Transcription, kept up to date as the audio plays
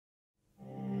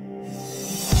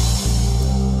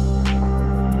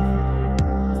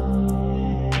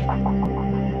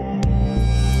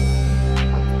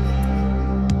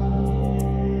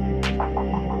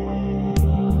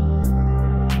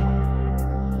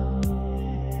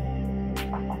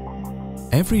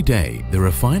Every day, the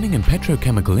refining and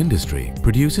petrochemical industry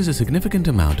produces a significant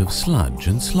amount of sludge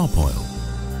and slop oil.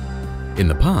 In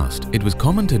the past, it was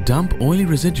common to dump oily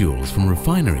residuals from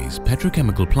refineries,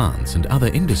 petrochemical plants and other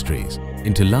industries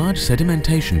into large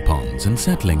sedimentation ponds and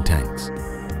settling tanks.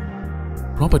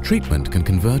 Proper treatment can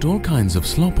convert all kinds of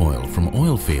slop oil from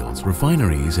oil fields,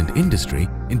 refineries and industry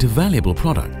into valuable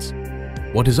products.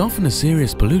 What is often a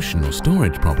serious pollution or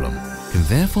storage problem can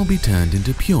therefore be turned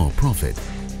into pure profit.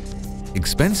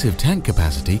 Expensive tank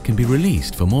capacity can be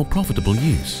released for more profitable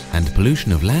use, and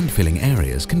pollution of landfilling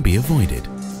areas can be avoided.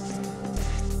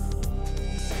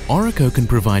 Oreco can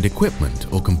provide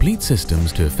equipment or complete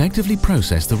systems to effectively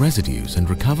process the residues and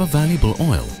recover valuable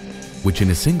oil, which in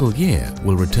a single year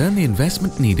will return the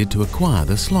investment needed to acquire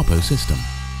the SLOPO system.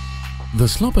 The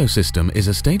SLOPO system is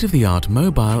a state-of-the-art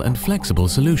mobile and flexible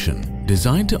solution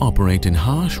designed to operate in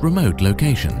harsh, remote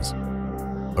locations.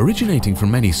 Originating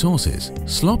from many sources,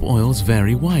 slop oils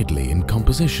vary widely in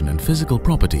composition and physical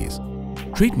properties.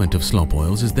 Treatment of slop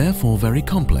oils is therefore very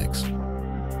complex.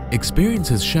 Experience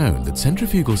has shown that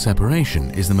centrifugal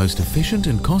separation is the most efficient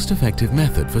and cost-effective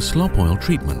method for slop oil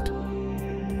treatment.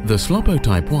 The SLOPO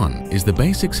Type 1 is the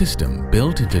basic system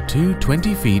built into two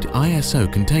 20-feet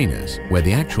ISO containers where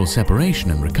the actual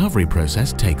separation and recovery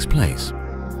process takes place.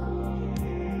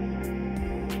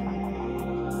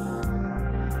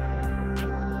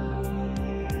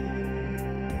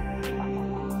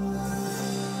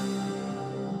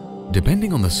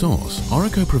 Depending on the source,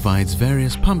 Oreco provides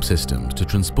various pump systems to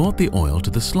transport the oil to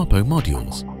the SLOPO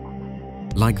modules.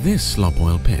 Like this slop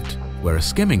oil pit, where a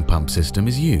skimming pump system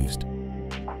is used.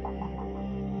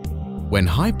 When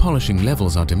high polishing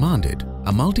levels are demanded,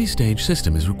 a multi-stage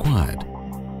system is required.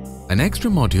 An extra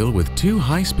module with two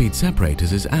high-speed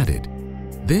separators is added.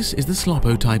 This is the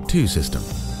SLOPO Type 2 system.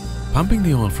 Pumping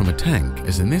the oil from a tank,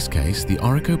 as in this case the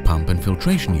Oreco pump and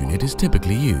filtration unit, is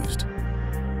typically used.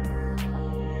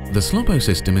 The SLOPO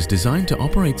system is designed to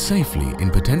operate safely in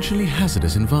potentially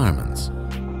hazardous environments.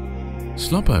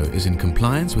 SLOPO is in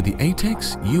compliance with the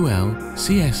ATEX, UL,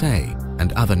 CSA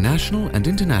and other national and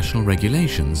international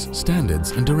regulations,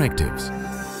 standards and directives.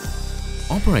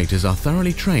 Operators are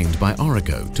thoroughly trained by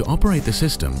Oreco to operate the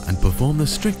system and perform the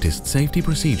strictest safety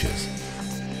procedures.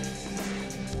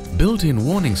 Built-in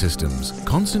warning systems,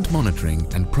 constant monitoring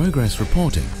and progress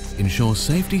reporting ensure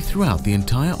safety throughout the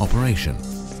entire operation.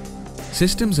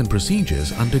 Systems and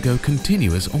procedures undergo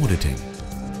continuous auditing.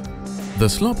 The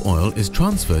slop oil is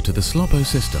transferred to the SLOPO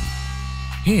system.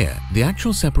 Here, the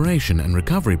actual separation and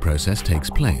recovery process takes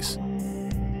place.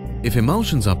 If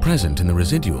emulsions are present in the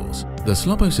residuals, the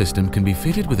SLOPO system can be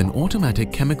fitted with an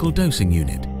automatic chemical dosing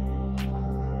unit.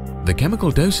 The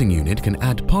chemical dosing unit can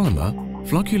add polymer,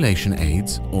 flocculation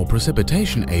aids, or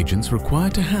precipitation agents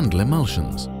required to handle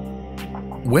emulsions.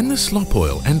 When the slop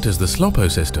oil enters the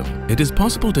SLOPO system, it is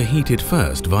possible to heat it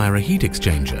first via a heat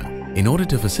exchanger in order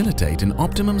to facilitate an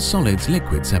optimum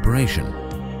solids-liquid separation.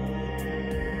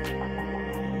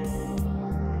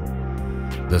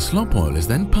 The slop oil is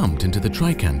then pumped into the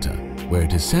tricanter, where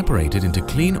it is separated into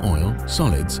clean oil,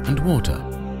 solids and water.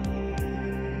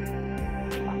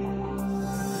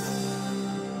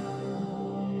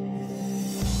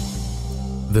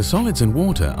 The solids and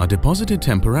water are deposited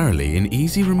temporarily in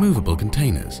easy removable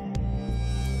containers.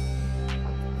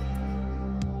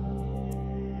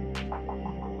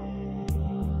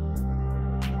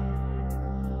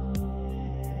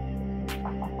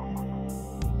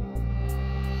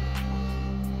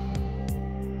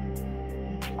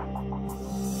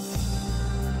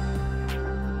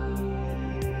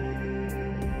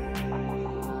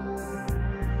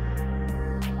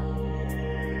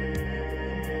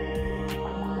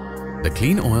 The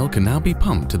clean oil can now be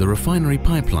pumped to the refinery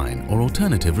pipeline or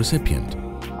alternative recipient.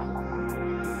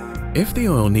 If the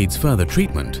oil needs further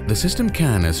treatment, the system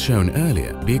can, as shown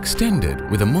earlier, be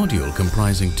extended with a module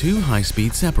comprising two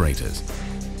high-speed separators.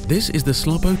 This is the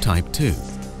SLOPO Type 2.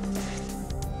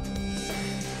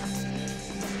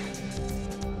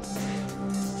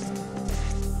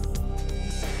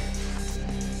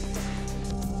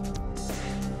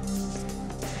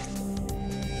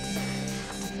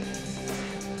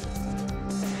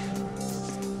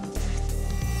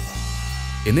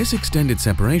 In this extended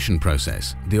separation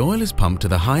process, the oil is pumped to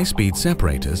the high-speed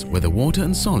separators where the water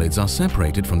and solids are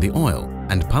separated from the oil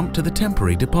and pumped to the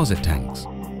temporary deposit tanks.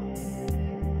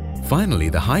 Finally,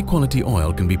 the high-quality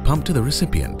oil can be pumped to the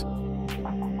recipient.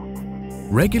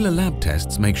 Regular lab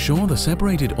tests make sure the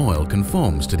separated oil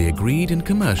conforms to the agreed and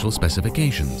commercial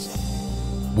specifications.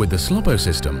 With the SLOPO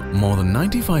system, more than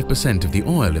 95% of the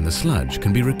oil in the sludge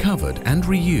can be recovered and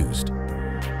reused.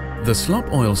 The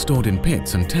slop oil stored in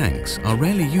pits and tanks are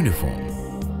rarely uniform.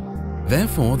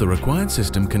 Therefore, the required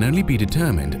system can only be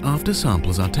determined after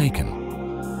samples are taken.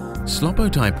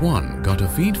 SLOPO Type 1 got a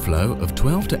feed flow of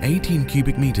 12 to 18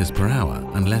 cubic meters per hour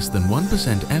and less than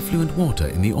 1% effluent water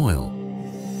in the oil.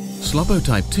 SLOPO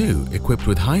Type 2, equipped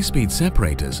with high-speed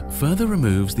separators, further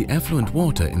removes the effluent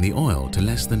water in the oil to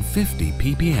less than 50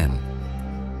 ppm.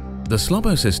 The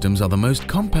SLOPO systems are the most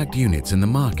compact units in the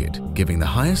market, giving the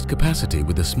highest capacity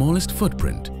with the smallest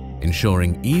footprint,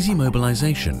 ensuring easy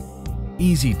mobilization,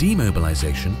 easy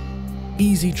demobilization,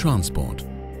 easy transport.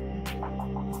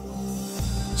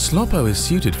 SLOPO is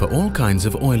suited for all kinds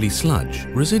of oily sludge,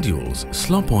 residuals,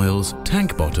 slop oils,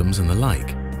 tank bottoms and the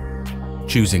like.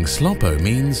 Choosing SLOPO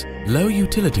means low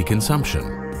utility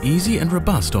consumption, easy and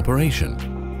robust operation,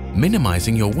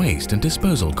 minimizing your waste and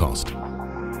disposal cost.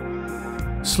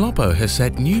 SLOPO has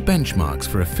set new benchmarks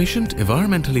for efficient,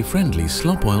 environmentally friendly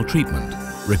slop oil treatment,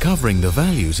 recovering the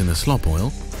values in the slop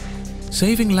oil,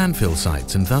 saving landfill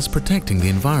sites and thus protecting the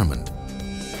environment,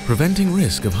 preventing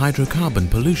risk of hydrocarbon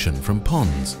pollution from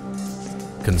ponds,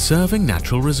 conserving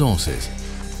natural resources.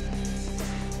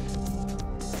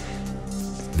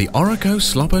 The Oreco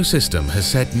SLOPO system has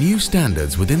set new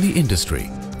standards within the industry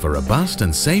for robust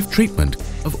and safe treatment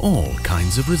of all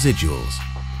kinds of residuals.